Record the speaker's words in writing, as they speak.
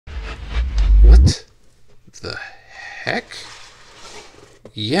the heck?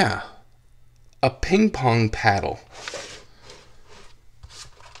 Yeah, a ping pong paddle.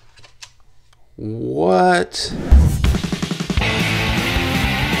 What?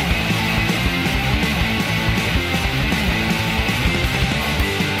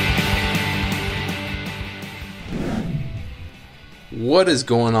 What is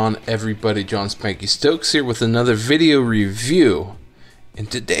going on, everybody? John Spanky Stokes here with another video review. And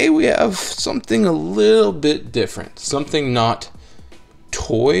today we have something a little bit different. Something not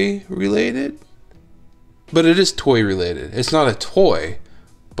toy related, but it is toy related. It's not a toy,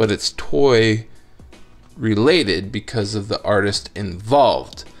 but it's toy related because of the artist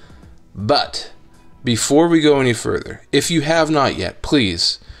involved. But before we go any further, if you have not yet,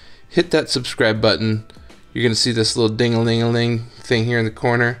 please hit that subscribe button. You're going to see this little ding-a-ling-a-ling thing here in the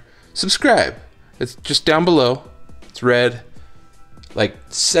corner. Subscribe. It's just down below. It's red. Like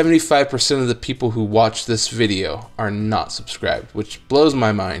 75% of the people who watch this video are not subscribed, which blows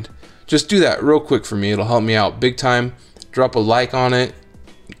my mind. Just do that real quick for me. It'll help me out big time. Drop a like on it.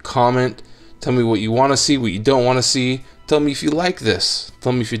 Comment. Tell me what you want to see, what you don't want to see. Tell me if you like this.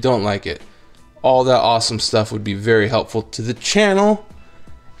 Tell me if you don't like it. All that awesome stuff would be very helpful to the channel.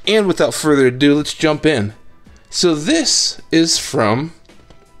 And without further ado, let's jump in. So this is from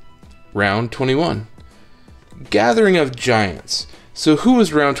Round21. Gathering of Giants. So who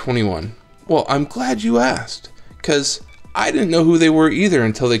is Round21? Well, I'm glad you asked, because I didn't know who they were either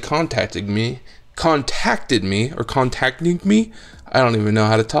until they contacted me. I don't even know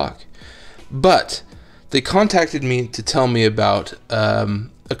how to talk. But they contacted me to tell me about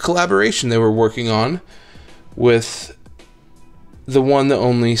a collaboration they were working on with the one, the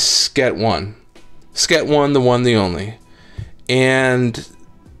only Sket One. Sket One, the one, the only. And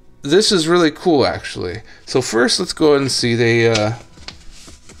this is really cool, actually. So first, let's go ahead and see. They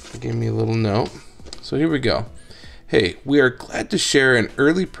gave me a little note. So here we go. Hey, we are glad to share an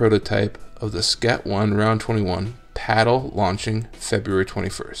early prototype of the Sket One Round21 paddle launching February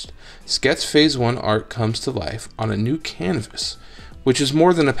 21st. Sket's Phase 1 art comes to life on a new canvas, which is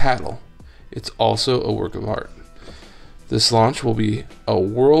more than a paddle. It's also a work of art. This launch will be a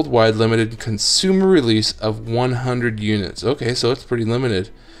worldwide limited consumer release of 100 units. Okay, so it's pretty limited.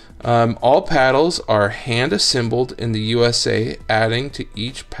 All paddles are hand assembled in the USA, adding to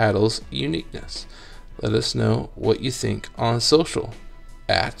each paddle's uniqueness. Let us know what you think on social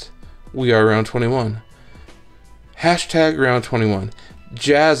at WeAreRound21. Hashtag Round21.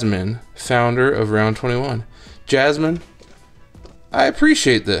 Jasmine, founder of Round21. Jasmine, I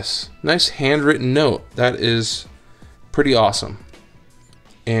appreciate this. Nice handwritten note. That is pretty awesome.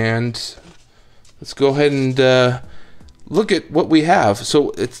 And let's go ahead and look at what we have.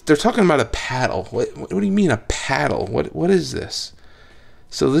 So they're talking about a paddle. What do you mean a paddle? What is this?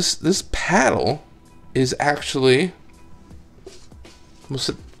 So this paddle is actually,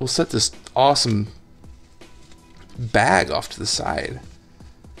 we'll set this awesome bag off to the side.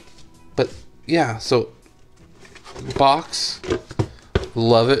 But yeah, so box,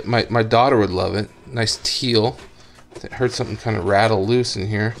 love it. My daughter would love it. Nice teal. I heard something kind of rattle loose in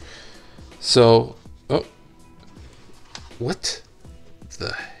here. So, oh, what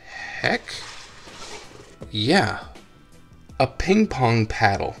the heck? Yeah, a ping pong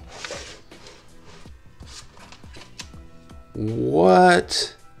paddle.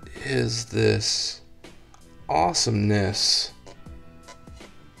 What is this awesomeness?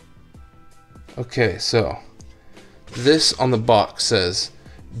 Okay, so this on the box says,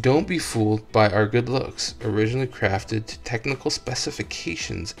 "Don't be fooled by our good looks. Originally crafted to technical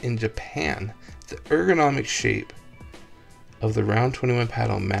specifications in Japan, the ergonomic shape of the Round21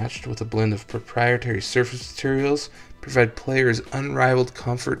 paddle, matched with a blend of proprietary surface materials, provide players unrivaled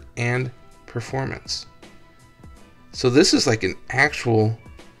comfort and performance." So this is like an actual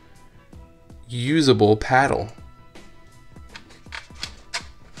usable paddle.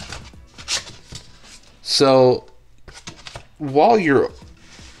 So while you're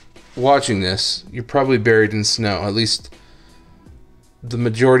watching this, you're probably buried in snow. At least the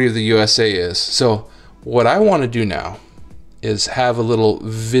majority of the USA is. So what I want to do now is have a little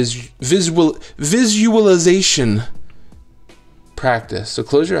visualization practice. So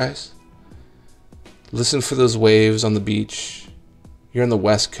close your eyes. Listen for those waves on the beach. You're on the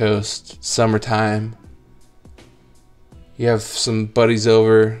West Coast, summertime. You have some buddies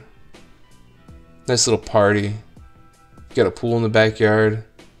over. Nice little party. You got a pool in the backyard.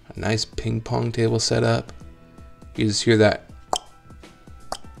 A nice ping pong table set up. You just hear that.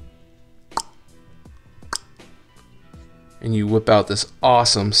 And you whip out this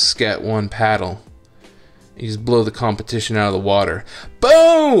awesome Sket One paddle. You just blow the competition out of the water.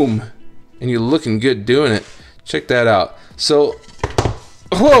 Boom! and you're looking good doing it. Check that out. So,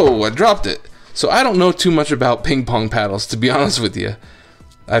 whoa, I dropped it. So I don't know too much about ping pong paddles, to be honest with you.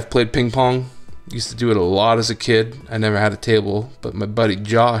 I've played ping pong. Used to do it a lot as a kid. I never had a table, but my buddy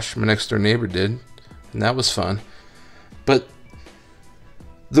Josh, my next door neighbor, did, and that was fun. But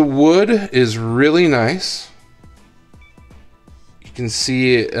the wood is really nice. You can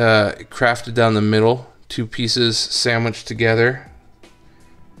see it crafted down the middle, 2 pieces sandwiched together.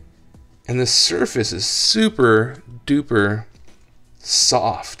 And the surface is super duper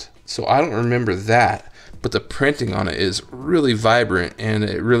soft. So I don't remember that, but the printing on it is really vibrant, and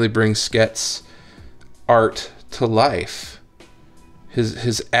it really brings Sket's art to life.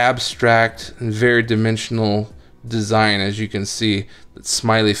 His abstract and very dimensional design, as you can see, that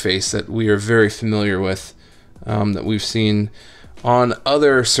smiley face that we are very familiar with, that we've seen on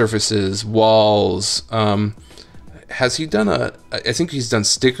other surfaces, walls. Has he done I think he's done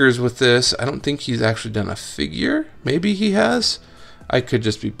stickers with this. I don't think he's actually done a figure. Maybe he has. I could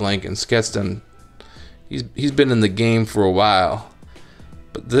just be blanking. Sket's done, he's been in the game for a while.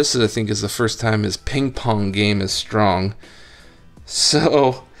 But this, I think, is the first time his ping pong game is strong.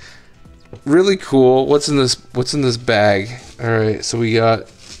 So, really cool. What's in this bag? All right, so we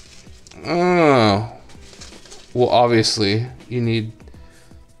got, well, obviously you need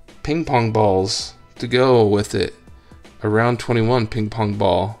ping pong balls to go with it. A Round21 ping pong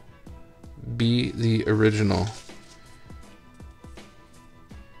ball. Be the original.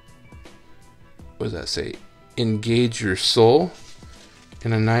 What does that say? Engage your soul.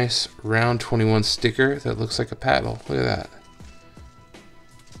 And a nice Round21 sticker that looks like a paddle. Look at that.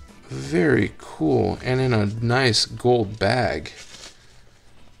 Very cool. And in a nice gold bag.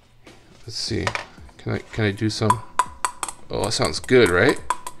 Let's see. Can I do some? Oh, that sounds good, right?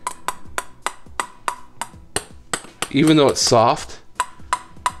 Even though it's soft,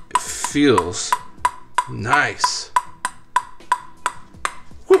 it feels nice.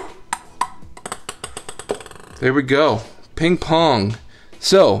 Woo. There we go. Ping pong.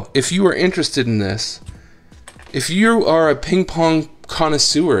 So, if you are interested in this, if you are a ping pong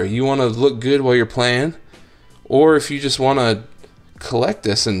connoisseur, you want to look good while you're playing, or if you just want to collect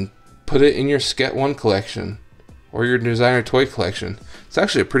this and put it in your Sket One collection or your designer toy collection, it's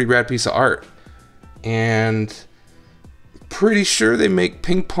actually a pretty rad piece of art. And pretty sure they make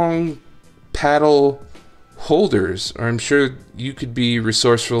ping pong paddle holders, or I'm sure you could be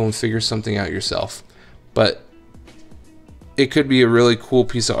resourceful and figure something out yourself. But it could be a really cool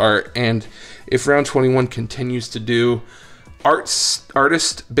piece of art, and if Round21 continues to do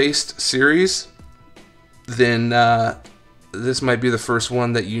artist-based series, then this might be the first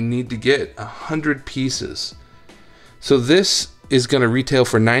one that you need to get. 100 pieces. So this is going to retail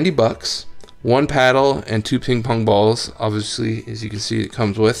for 90 bucks. 1 paddle and 2 ping pong balls. Obviously, as you can see, it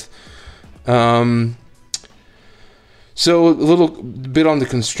comes with. So a little bit on the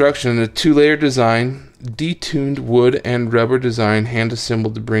construction. A 2-layer design. Detuned wood and rubber design, hand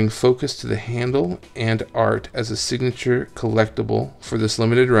assembled to bring focus to the handle and art as a signature collectible for this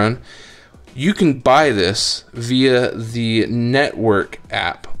limited run. You can buy this via the Network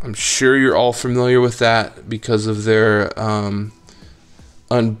app. I'm sure you're all familiar with that because of their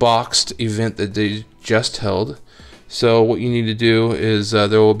unboxed event that they just held. So what you need to do is there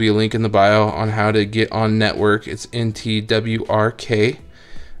will be a link in the bio on how to get on Network. It's NTWRK.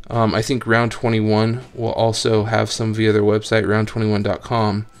 I think Round21 will also have some via their website,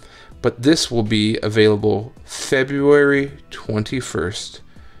 round21.com. But this will be available February 21st,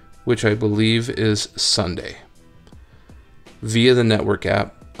 which I believe is Sunday, via the Network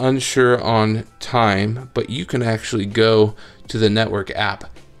app. Unsure on time, but you can actually go to the Network app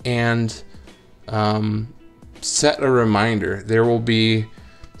and set a reminder. There will be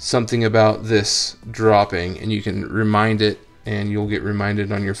something about this dropping, and you can remind it, and you'll get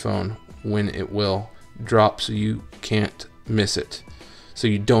reminded on your phone when it will drop, so you can't miss it. So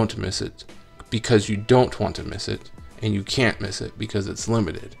you don't miss it because you don't want to miss it, and you can't miss it because it's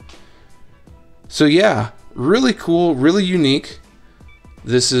limited. So yeah, really cool, really unique.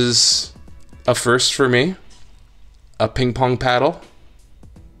 This is a first for me. A ping pong paddle.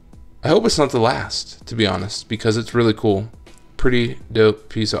 I hope it's not the last, to be honest, because it's really cool. Pretty dope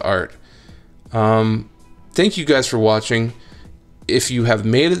piece of art. Thank you guys for watching. If you have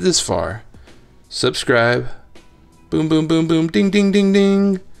made it this far, subscribe, boom, boom, boom, boom, ding, ding, ding,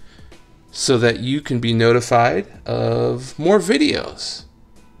 ding, so that you can be notified of more videos.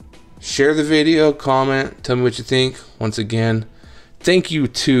 Share the video, comment, tell me what you think. Once again, thank you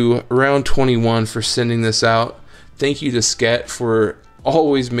to Round21 for sending this out. Thank you to Sket for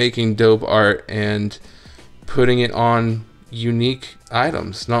always making dope art and putting it on unique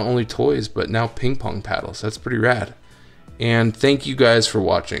items, not only toys, but now ping pong paddles. That's pretty rad. And thank you guys for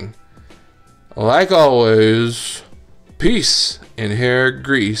watching. Like always, peace and hair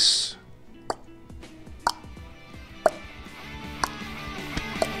grease.